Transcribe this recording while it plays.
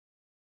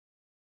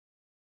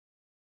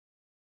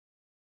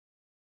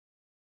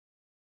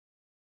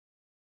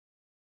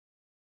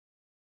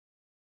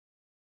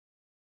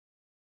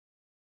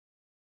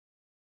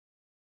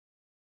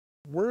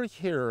We're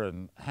here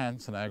in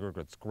Hanson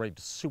Aggregates' great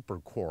super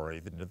quarry,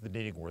 the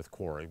Needingworth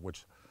Quarry,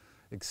 which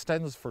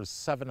extends for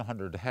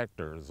 700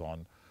 hectares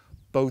on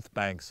both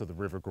banks of the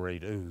River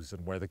Great Ouse,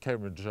 and where the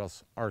Cambridge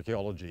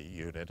Archaeology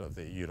Unit of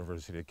the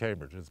University of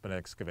Cambridge has been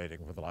excavating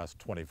for the last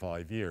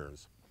 25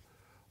 years.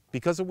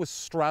 Because it was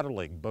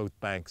straddling both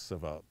banks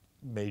of a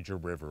major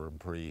river in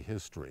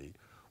prehistory,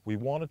 we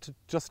wanted to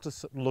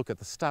look at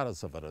the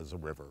status of it as a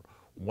river.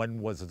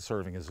 When was it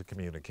serving as a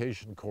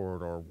communication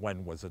corridor?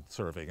 When was it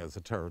serving as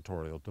a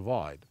territorial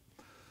divide?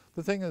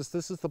 The thing is,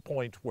 this is the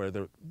point where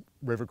the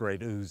River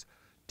Great Ouse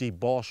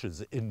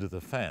debouches into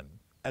the fen.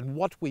 And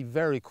what we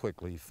very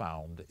quickly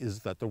found is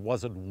that there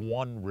wasn't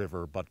one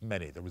river but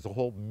many. There was a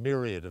whole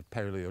myriad of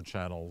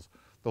palaeochannels.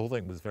 The whole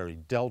thing was very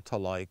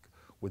delta-like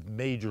with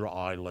major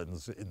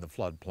islands in the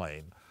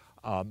floodplain.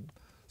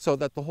 So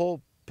that the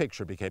whole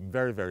picture became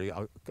very, very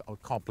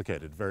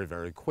complicated very,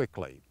 very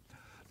quickly.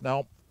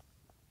 Now,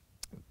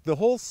 the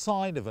whole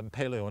side of a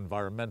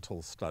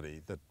palaeo-environmental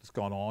study that's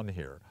gone on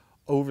here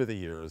over the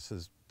years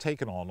has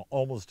taken on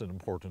almost an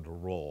important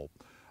role,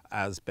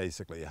 as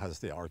basically has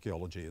the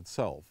archaeology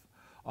itself,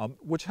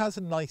 which has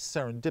a nice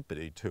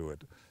serendipity to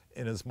it,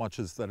 in as much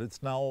as that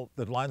it's now,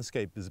 the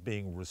landscape is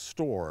being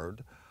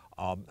restored,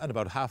 and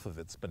about half of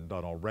it's been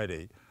done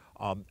already,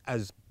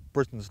 as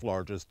Britain's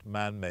largest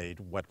man-made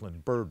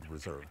wetland bird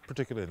reserve,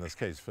 particularly in this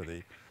case for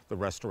the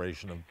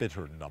restoration of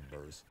bittern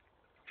numbers.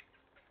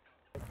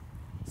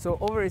 So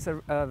Weir is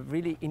a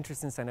really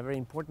interesting site, a very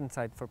important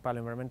site for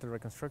palaeo-environmental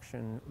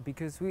reconstruction,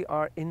 because we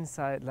are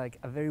inside like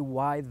a very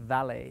wide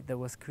valley that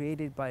was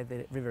created by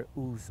the River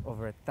Ouse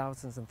over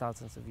thousands and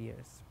thousands of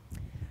years.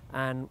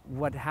 And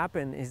what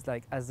happened is,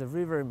 like, as the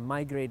river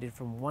migrated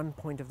from one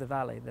point of the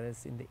valley that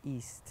is in the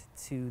east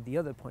to the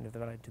other point of the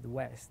valley to the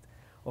west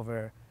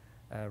over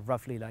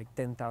roughly like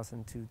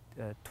 10,000 to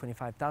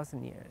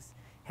 25,000 years,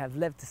 have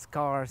left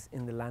scars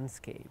in the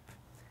landscape.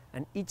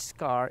 And each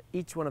scar,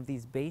 each one of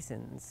these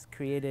basins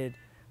created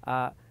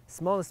a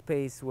small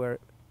space where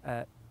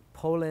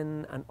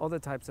pollen and other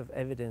types of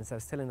evidence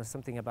that's telling us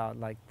something about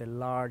like the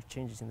large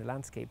changes in the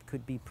landscape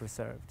could be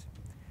preserved.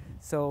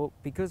 So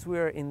because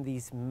we're in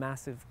these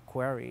massive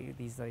quarry,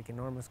 these like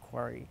enormous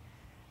quarry,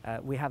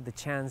 we have the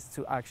chance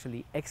to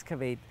actually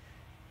excavate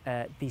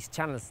these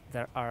channels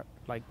that are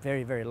like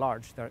very, very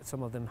large.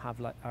 Some of them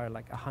are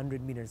like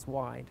 100 meters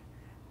wide,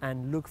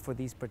 and look for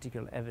these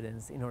particular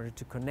evidence in order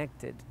to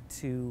connect it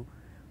to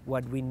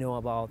what we know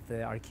about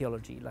the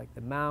archaeology, like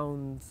the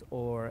mounds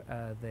or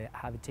the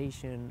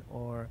habitation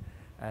or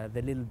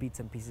the little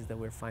bits and pieces that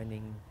we're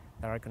finding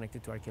that are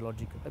connected to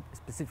archaeological,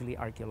 specifically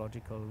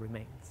archaeological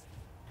remains.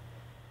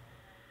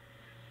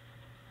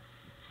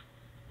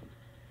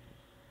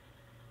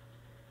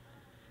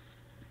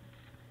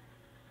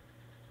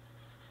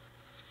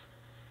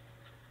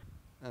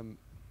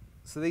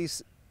 So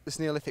this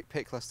Neolithic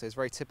pit cluster is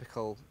very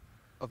typical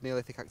of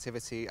Neolithic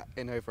activity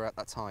in over at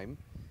that time.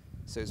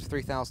 So it was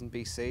 3000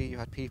 BC, you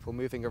had people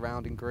moving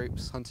around in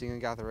groups, hunting and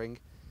gathering,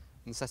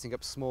 and setting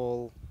up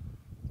small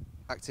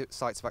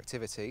sites of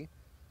activity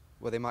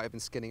where they might have been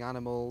skinning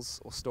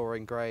animals or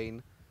storing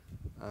grain,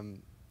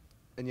 and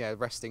yeah,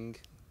 resting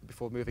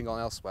before moving on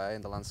elsewhere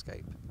in the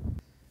landscape.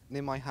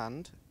 Near my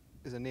hand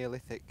is a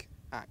Neolithic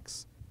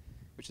axe,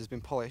 which has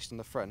been polished on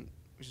the front,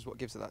 which is what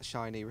gives it that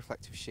shiny,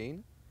 reflective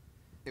sheen.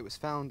 It was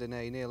found in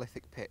a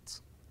Neolithic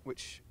pit,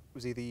 which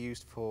was either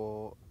used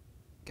for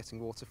getting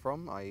water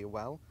from, i.e. a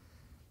well,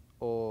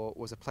 or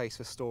was a place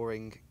for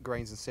storing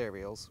grains and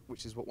cereals,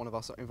 which is what one of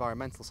our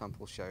environmental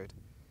samples showed.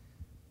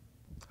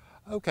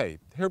 Okay,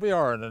 here we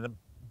are in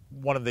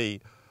one of the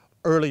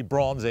early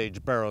Bronze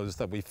Age barrows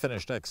that we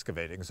finished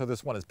excavating. So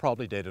this one is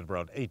probably dated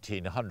around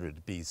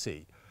 1800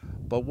 BC.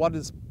 But what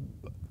is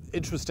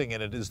interesting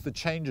in it is the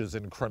changes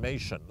in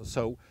cremation.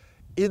 So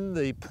in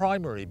the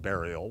primary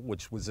burial,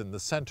 which was in the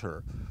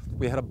center,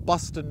 we had a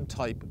Buston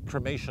type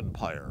cremation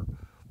pyre,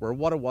 where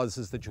what it was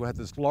is that you had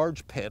this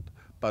large pit,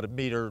 about a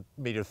meter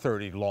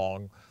 30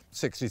 long,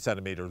 60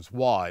 centimeters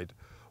wide,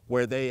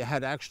 where they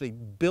had actually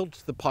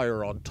built the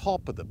pyre on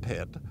top of the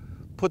pit,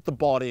 put the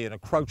body in a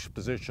crouched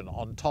position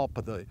on top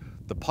of the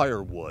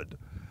pyre wood,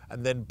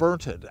 and then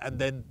burnt it, and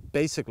then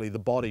basically the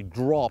body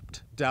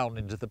dropped down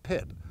into the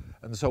pit.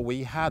 And so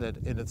we had it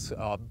in its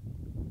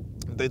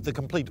the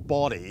complete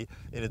body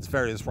in its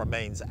various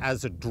remains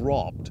as it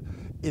dropped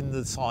in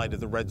the side of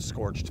the red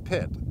scorched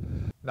pit.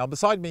 Now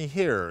beside me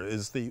here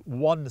is the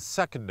one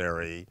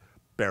secondary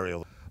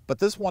burial, but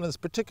this one is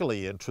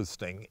particularly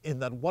interesting in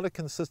that what it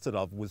consisted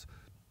of was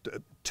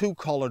two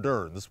collared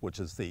urns, which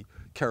is the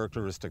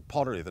characteristic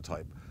pottery of the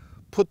type,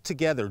 put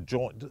together,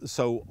 joined,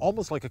 so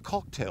almost like a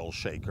cocktail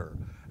shaker,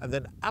 and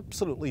then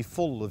absolutely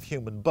full of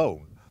human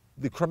bone.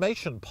 The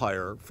cremation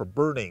pyre for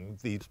burning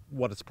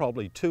what is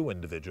probably two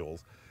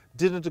individuals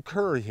didn't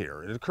occur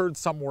here. It occurred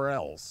somewhere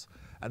else,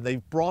 and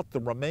they've brought the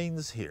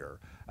remains here,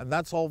 and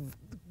that's all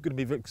going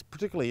to be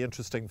particularly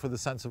interesting for the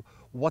sense of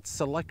what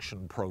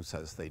selection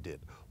process they did,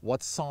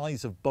 what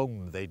size of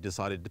bone they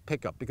decided to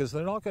pick up, because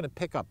they're not going to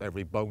pick up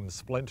every bone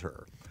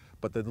splinter,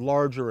 but the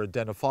larger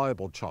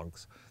identifiable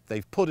chunks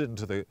they've put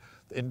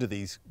into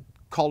these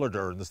collared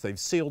urns. They've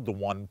sealed the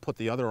one, put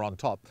the other on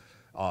top,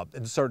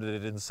 inserted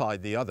it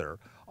inside the other,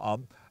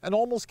 and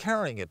almost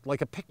carrying it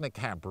like a picnic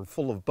hamper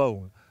full of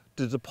bone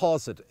to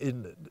deposit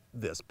in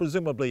this,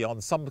 presumably on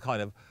some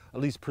kind of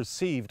at least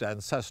perceived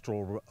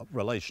ancestral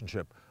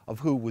relationship of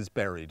who was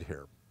buried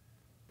here.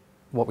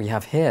 What we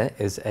have here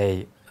is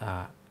a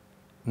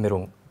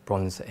Middle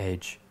Bronze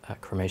Age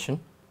cremation,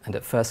 and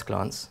at first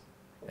glance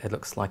it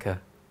looks like a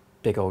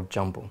big old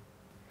jumble.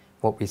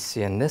 What we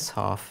see in this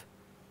half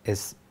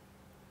is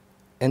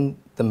in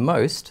the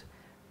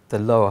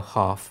lower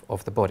half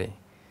of the body.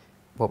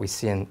 What we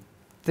see in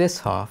this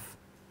half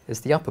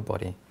is the upper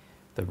body,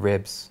 the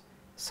ribs,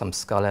 some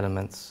skull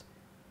elements,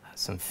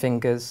 some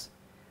fingers,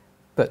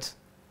 but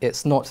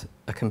it's not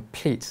a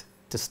complete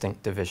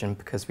distinct division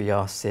because we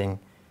are seeing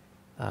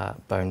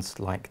bones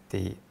like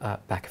the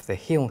back of the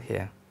heel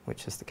here,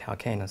 which is the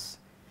calcaneus.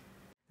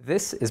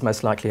 This is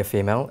most likely a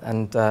female,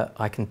 and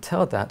I can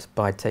tell that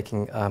by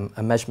taking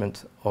a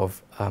measurement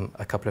of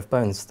a couple of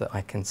bones that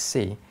I can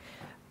see.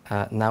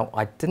 Now,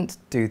 I didn't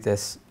do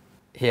this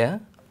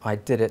here. I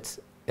did it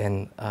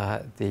in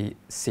the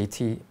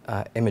CT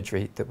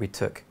imagery that we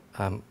took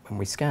when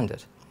we scanned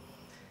it.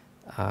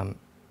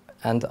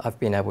 And I've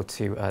been able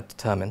to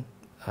determine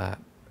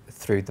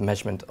through the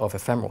measurement of a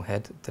femoral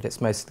head that it's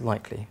most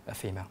likely a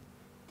female.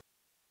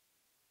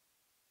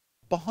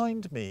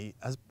 Behind me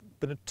has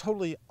been a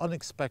totally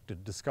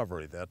unexpected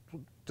discovery that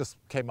just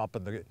came up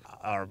in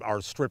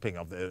our stripping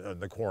of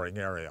the quarrying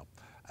area.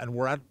 And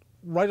we're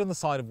right on the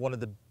side of one of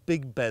the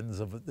big bends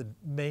of the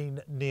main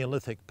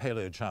Neolithic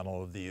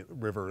Palaeochannel of the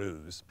River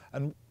Ouse.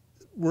 And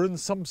we're in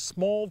some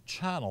small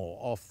channel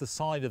off the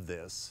side of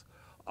this.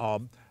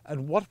 And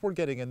what we're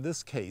getting in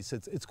this case,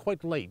 it's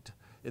quite late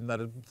in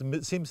that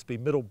it seems to be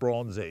Middle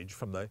Bronze Age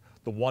from the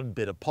one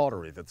bit of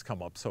pottery that's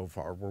come up so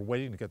far. We're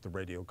waiting to get the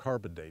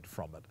radiocarbon date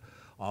from it.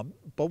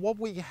 But what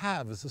we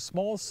have is a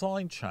small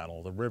side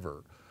channel, the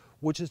river,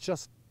 which is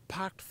just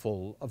packed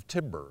full of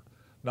timber.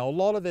 Now, a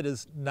lot of it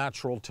is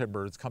natural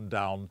timber. It's come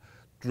down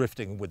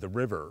drifting with the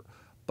river.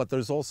 But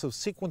there's also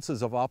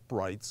sequences of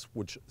uprights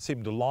which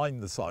seem to line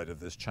the side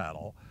of this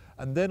channel,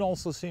 and then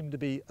also seem to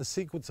be a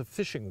sequence of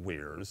fishing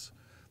weirs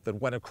that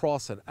went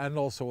across it, and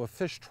also a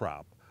fish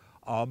trap.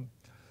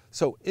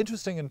 So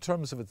interesting in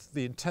terms of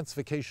the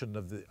intensification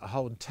of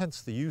how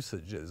intense the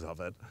usage is of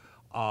it.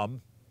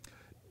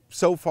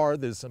 So far,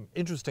 there's some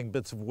interesting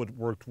bits of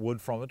worked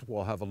wood from it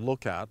we'll have a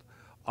look at,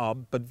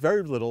 but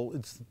very little.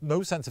 It's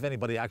no sense of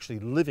anybody actually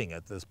living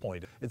at this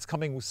point. It's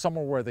coming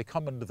somewhere where they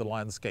come into the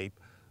landscape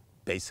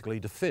basically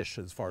to fish,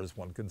 as far as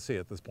one can see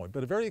at this point.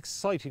 But a very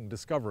exciting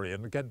discovery,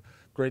 and again,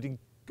 creating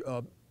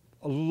a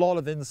lot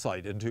of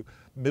insight into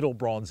Middle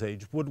Bronze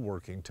Age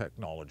woodworking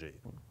technology.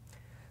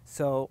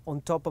 So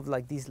on top of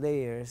like these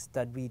layers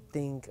that we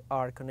think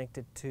are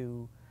connected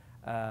to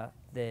a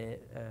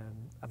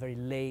very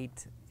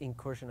late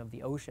incursion of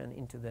the ocean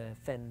into the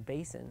Fen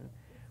Basin,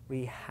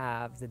 we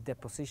have the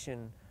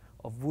deposition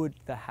of wood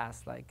that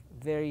has like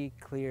very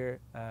clear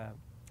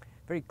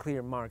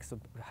marks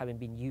of having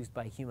been used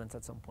by humans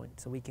at some point.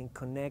 So we can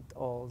connect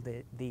all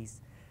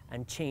these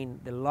and chain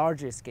the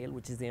larger scale,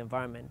 which is the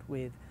environment,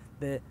 with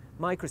the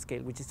micro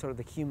scale, which is sort of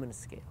the human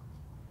scale.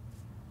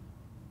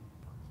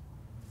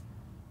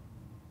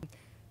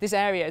 This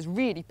area is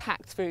really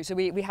packed through, so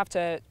we have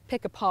to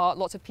pick apart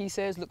lots of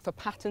pieces, look for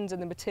patterns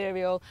in the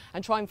material,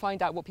 and try and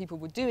find out what people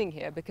were doing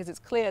here, because it's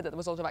clear that there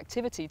was a lot of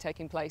activity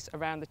taking place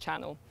around the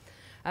channel.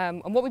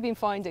 And what we've been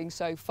finding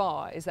so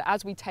far is that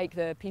as we take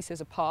the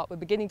pieces apart, we're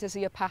beginning to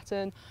see a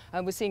pattern,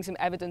 and we're seeing some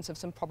evidence of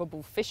some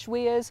probable fish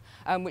weirs,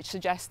 which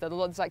suggests that a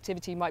lot of this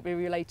activity might be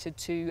related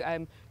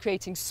to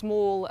creating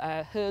small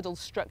hurdle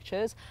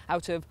structures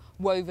out of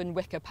woven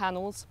wicker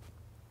panels.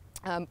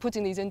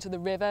 Putting these into the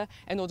river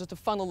in order to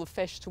funnel the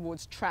fish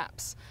towards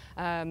traps.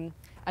 And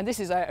this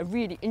is a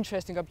really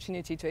interesting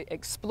opportunity to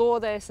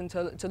explore this and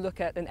to look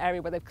at an area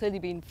where they've clearly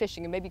been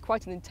fishing in maybe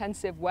quite an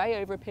intensive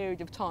way over a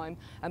period of time,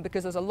 and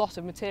because there's a lot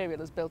of material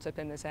that's built up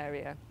in this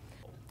area.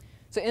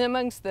 So in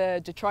amongst the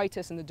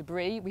detritus and the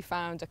debris, we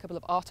found a couple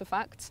of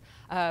artefacts,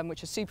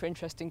 which are super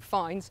interesting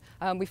finds.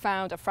 We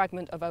found a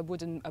fragment of a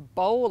wooden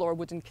bowl or a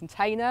wooden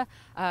container,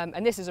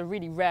 and this is a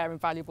really rare and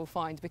valuable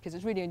find because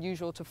it's really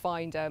unusual to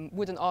find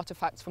wooden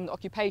artefacts from the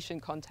occupation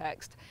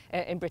context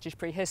in British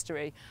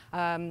prehistory.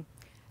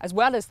 As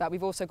well as that,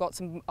 we've also got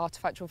some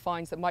artifactual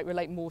finds that might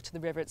relate more to the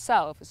river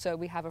itself. So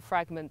we have a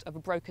fragment of a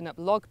broken up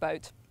log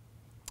boat.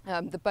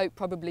 The boat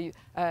probably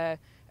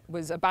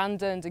was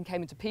abandoned and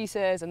came into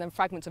pieces, and then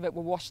fragments of it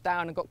were washed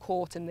down and got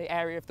caught in the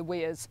area of the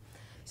weirs.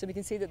 So we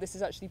can see that this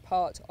is actually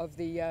part of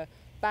the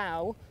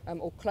bow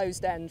or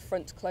closed end,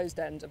 front closed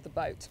end of the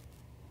boat.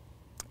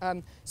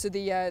 So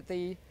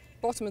the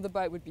bottom of the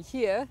boat would be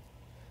here,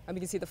 and we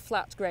can see the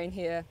flat grain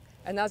here,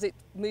 and as it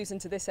moves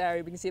into this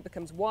area we can see it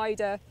becomes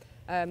wider,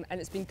 and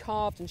it's been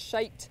carved and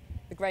shaped.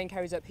 The grain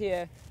carries up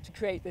here to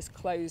create this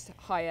closed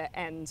higher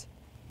end.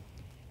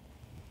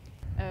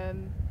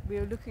 We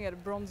were looking at a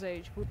Bronze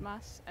Age wood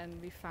mass,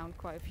 and we found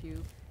quite a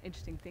few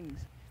interesting things.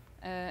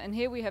 And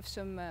here we have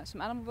some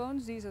animal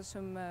bones. These are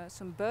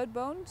some bird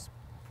bones,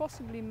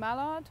 possibly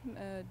mallard,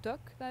 duck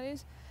that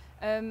is.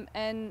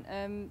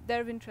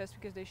 They're of interest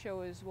because they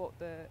show us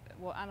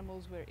what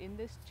animals were in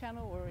this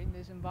channel or in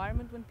this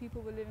environment when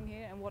people were living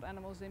here, and what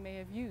animals they may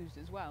have used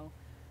as well.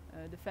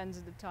 The fens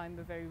at the time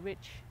were very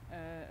rich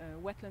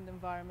wetland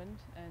environment,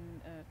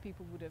 and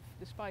people would have,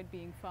 despite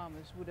being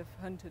farmers, would have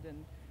hunted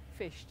and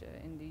fished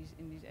in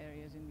these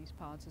areas, in these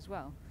parts as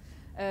well.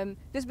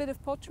 This bit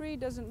of pottery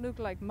doesn't look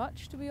like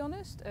much, to be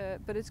honest,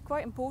 but it's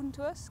quite important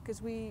to us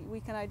because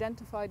we can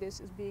identify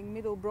this as being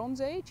Middle Bronze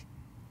Age,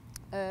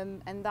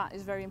 and that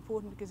is very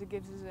important because it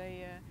gives us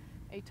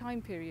a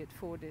time period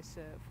for this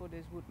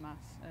wood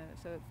mass.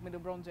 So Middle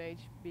Bronze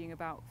Age being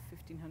about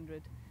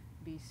 1500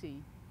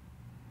 BC.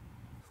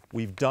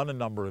 We've done a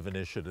number of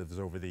initiatives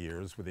over the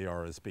years with the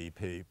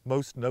RSBP,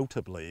 most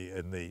notably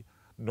in the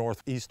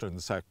northeastern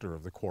sector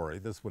of the quarry.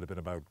 This would have been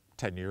about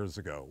 10 years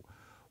ago,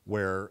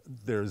 where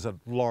there's a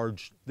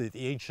large, the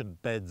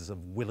ancient beds of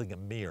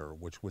Willingham Mere,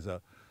 which was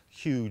a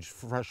huge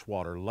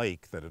freshwater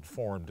lake that had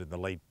formed in the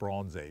late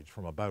Bronze Age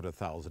from about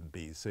 1000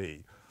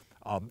 BC.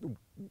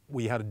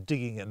 We had a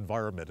digging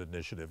environment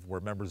initiative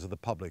where members of the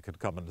public could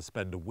come and to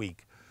spend a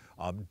week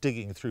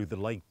digging through the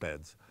lake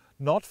beds,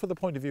 not for the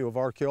point of view of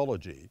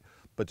archaeology,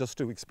 but just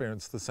to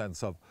experience the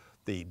sense of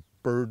the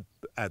bird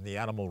and the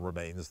animal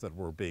remains that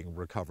were being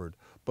recovered,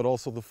 but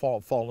also the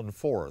fallen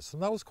forests.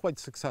 And that was quite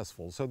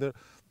successful. So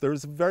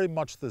there's very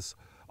much this,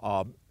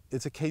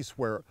 it's a case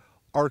where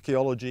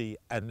archaeology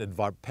and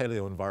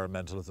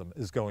paleo-environmentalism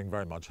is going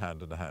very much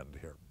hand in hand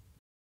here.